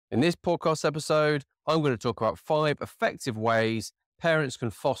In this podcast episode, I'm going to talk about 5 effective ways parents can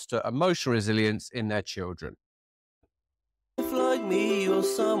foster emotional resilience in their children. If like me, you're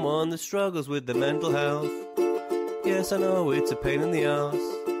someone that struggles with their mental health, yes, I know it's a pain in the ass,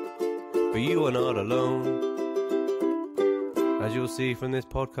 but you are not alone, as you'll see from this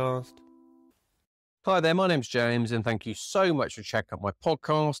podcast. Hi there, my name's James, and thank you so much for checking out my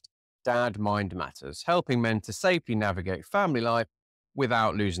podcast, Dad Mind Matters, helping men to safely navigate family life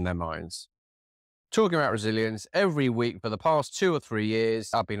without losing their minds. Talking about resilience, every week for the past 2 or 3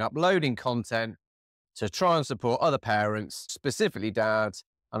 years, I've been uploading content to try and support other parents, specifically dads,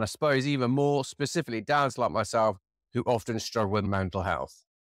 and I suppose even more specifically dads like myself who often struggle with mental health.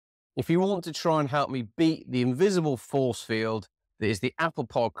 If you want to try and help me beat the invisible force field that is the Apple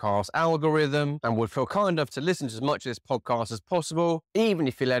Podcast algorithm and would feel kind enough to listen to as much of this podcast as possible, even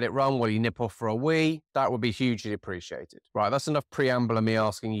if you let it run while you nip off for a wee, that would be hugely appreciated. Right, that's enough preamble of me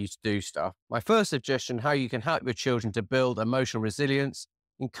asking you to do stuff. My first suggestion, how you can help your children to build emotional resilience: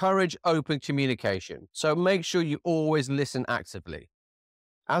 encourage open communication. So make sure you always listen actively,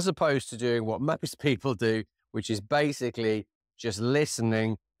 as opposed to doing what most people do, which is basically just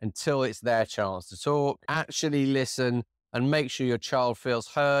listening until it's their chance to talk. Actually listen and make sure your child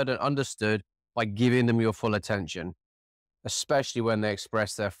feels heard and understood by giving them your full attention, especially when they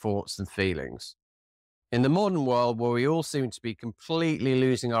express their thoughts and feelings. In the modern world, where we all seem to be completely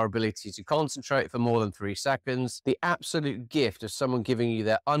losing our ability to concentrate for more than 3 seconds, the absolute gift of someone giving you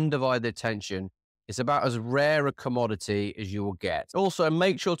their undivided attention is about as rare a commodity as you will get. Also,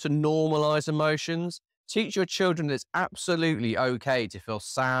 make sure to normalize emotions. Teach your children that it's absolutely okay to feel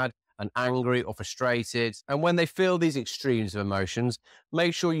sad and angry or frustrated. And when they feel these extremes of emotions,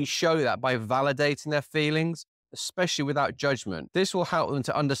 make sure you show that by validating their feelings, especially without judgment. This will help them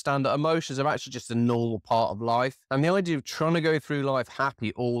to understand that emotions are actually just a normal part of life. And the idea of trying to go through life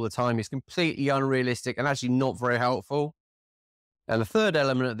happy all the time is completely unrealistic and actually not very helpful. And the third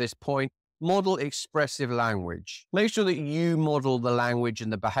element at this point, model expressive language. Make sure that you model the language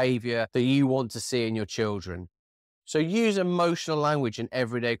and the behavior that you want to see in your children. So use emotional language in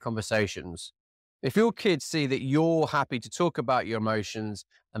everyday conversations. If your kids see that you're happy to talk about your emotions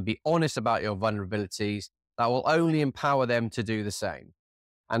and be honest about your vulnerabilities, that will only empower them to do the same.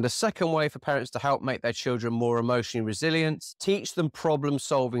 And the second way for parents to help make their children more emotionally resilient: teach them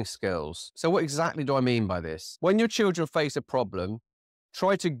problem-solving skills. So what exactly do I mean by this? When your children face a problem,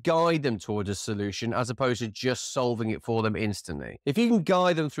 try to guide them towards a solution as opposed to just solving it for them instantly. If you can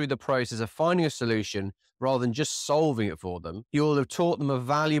guide them through the process of finding a solution rather than just solving it for them, you will have taught them a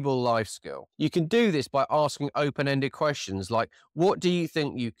valuable life skill. You can do this by asking open-ended questions like, what do you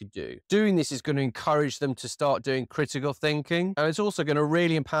think you could do? Doing this is going to encourage them to start doing critical thinking, and it's also going to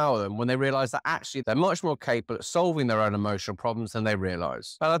really empower them when they realize that actually they're much more capable at solving their own emotional problems than they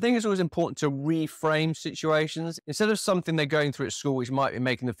realize. And I think it's always important to reframe situations. Instead of something they're going through at school which might be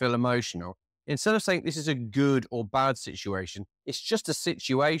making them feel emotional, instead of saying this is a good or bad situation, it's just a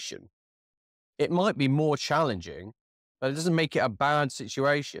situation. It might be more challenging, but it doesn't make it a bad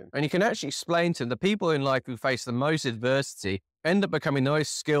situation. And you can actually explain to them the people in life who face the most adversity end up becoming the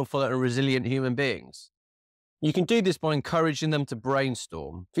most skillful and resilient human beings. You can do this by encouraging them to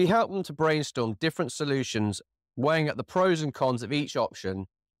brainstorm. If you help them to brainstorm different solutions, weighing up the pros and cons of each option,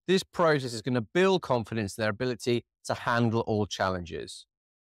 this process is going to build confidence in their ability to handle all challenges.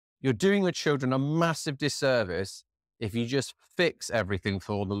 You're doing the children a massive disservice if you just fix everything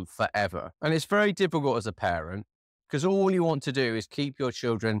for them forever. And it's very difficult as a parent because all you want to do is keep your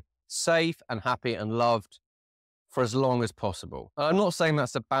children safe and happy and loved for as long as possible. And I'm not saying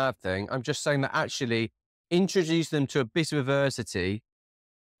that's a bad thing. I'm just saying that actually introduce them to a bit of adversity,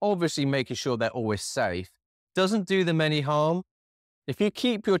 obviously making sure they're always safe, doesn't do them any harm. If you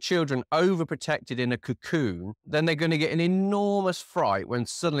keep your children overprotected in a cocoon, then they're going to get an enormous fright when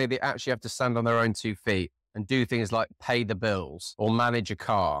suddenly they actually have to stand on their own 2 feet and do things like pay the bills or manage a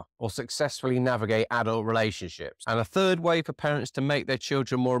car or successfully navigate adult relationships. And a third way for parents to make their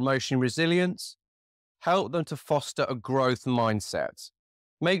children more emotionally resilient: help them to foster a growth mindset.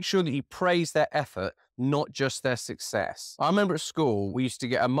 Make sure that you praise their effort, not just their success. I remember at school, we used to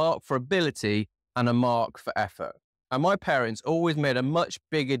get a mark for ability and a mark for effort. And my parents always made a much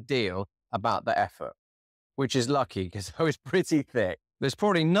bigger deal about the effort, which is lucky because I was pretty thick. There's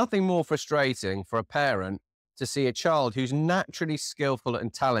probably nothing more frustrating for a parent to see a child who's naturally skillful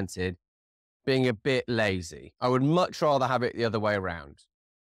and talented being a bit lazy. I would much rather have it the other way around.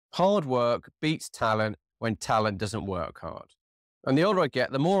 Hard work beats talent when talent doesn't work hard. And the older I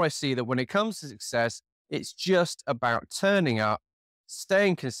get, the more I see that when it comes to success, it's just about turning up,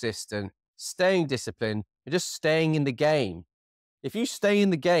 staying consistent, staying disciplined, and just staying in the game. If you stay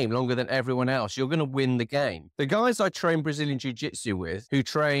in the game longer than everyone else, you're going to win the game. The guys I train Brazilian Jiu-Jitsu with, who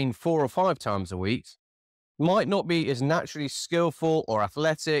train 4 or 5 times a week, might not be as naturally skillful or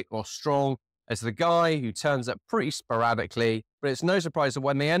athletic or strong as the guy who turns up pretty sporadically, but it's no surprise that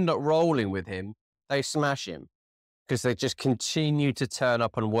when they end up rolling with him, they smash him because they just continue to turn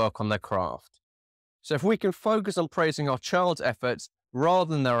up and work on their craft. So if we can focus on praising our child's efforts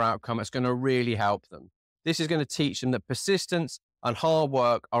rather than their outcome, it's going to really help them. This is going to teach them that persistence and hard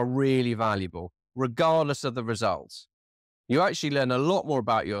work are really valuable, regardless of the results. You actually learn a lot more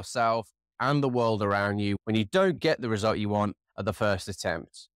about yourself and the world around you when you don't get the result you want at the first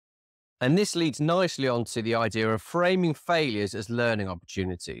attempt. And this leads nicely on to the idea of framing failures as learning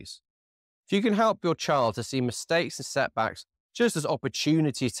opportunities. If you can help your child to see mistakes and setbacks just as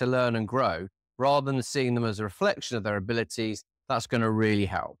opportunities to learn and grow, rather than seeing them as a reflection of their abilities, that's going to really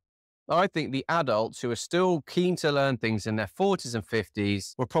help. I think the adults who are still keen to learn things in their 40s and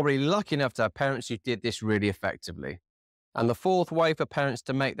 50s were probably lucky enough to have parents who did this really effectively. And the fourth way for parents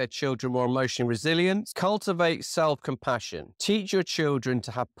to make their children more emotionally resilient: cultivate self-compassion. Teach your children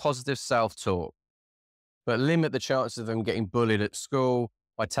to have positive self-talk, but limit the chances of them getting bullied at school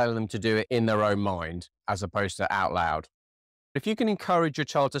by telling them to do it in their own mind as opposed to out loud. If you can encourage your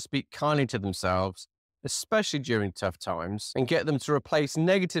child to speak kindly to themselves, especially during tough times, and get them to replace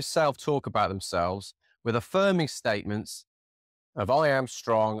negative self-talk about themselves with affirming statements of "I am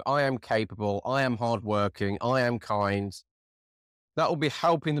strong, I am capable, I am hardworking, I am kind," that will be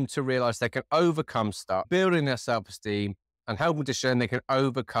helping them to realize they can overcome stuff, building their self-esteem, and helping to show them they can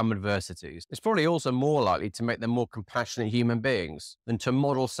overcome adversities. It's probably also more likely to make them more compassionate human beings than to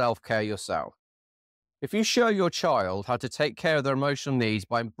model self-care yourself. If you show your child how to take care of their emotional needs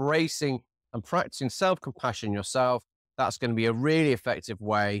by embracing and practicing self-compassion yourself, that's going to be a really effective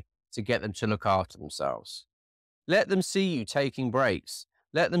way to get them to look after themselves. Let them see you taking breaks.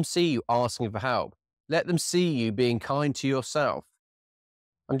 Let them see you asking for help. Let them see you being kind to yourself.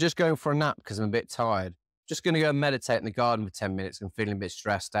 I'm just going for a nap because I'm a bit tired. Just going to go and meditate in the garden for 10 minutes and feeling a bit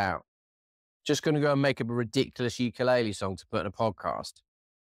stressed out. Just going to go and make up a ridiculous ukulele song to put in a podcast.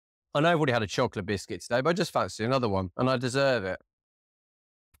 I know I've already had a chocolate biscuit today, but I just fancy another one, and I deserve it.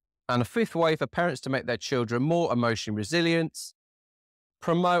 And a fifth way for parents to make their children more emotionally resilient: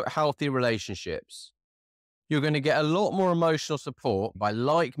 promote healthy relationships. You're going to get a lot more emotional support by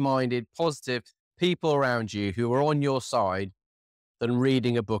like-minded, positive people around you who are on your side than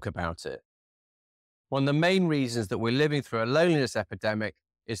reading a book about it. One of the main reasons that we're living through a loneliness epidemic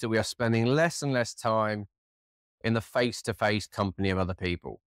is that we are spending less and less time in the face-to-face company of other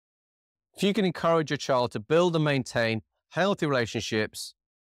people. If you can encourage your child to build and maintain healthy relationships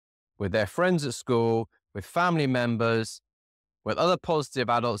with their friends at school, with family members, with other positive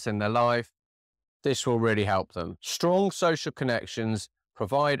adults in their life, this will really help them. Strong social connections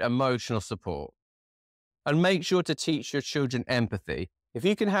provide emotional support. And make sure to teach your children empathy. If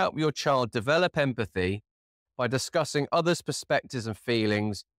you can help your child develop empathy by discussing others' perspectives and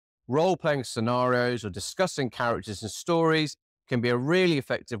feelings, role-playing scenarios, or discussing characters and stories, can be a really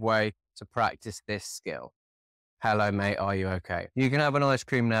effective way to practice this skill. Hello, mate, are you okay? You can have an ice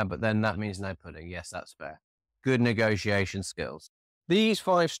cream now, but then that means no pudding. Yes, that's fair. Good negotiation skills. These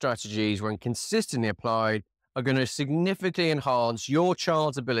 5 strategies, when consistently applied, are going to significantly enhance your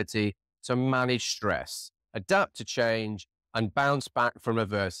child's ability to manage stress, adapt to change, and bounce back from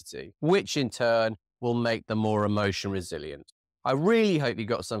adversity, which in turn will make them more emotionally resilient. I really hope you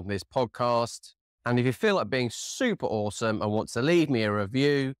got something from this podcast. And if you feel like being super awesome and want to leave me a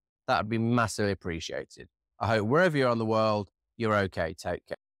review, that would be massively appreciated. I hope wherever you are in the world, you're okay. Take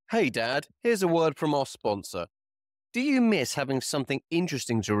care. Hey, Dad, here's a word from our sponsor. Do you miss having something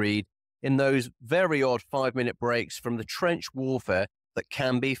interesting to read in those very odd 5-minute breaks from the trench warfare that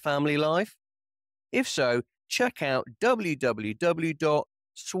can be family life? If so, check out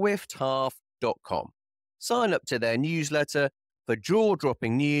www.swifthalf.com. Sign up to their newsletter for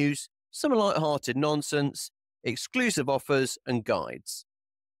jaw-dropping news, some light-hearted nonsense, exclusive offers, and guides.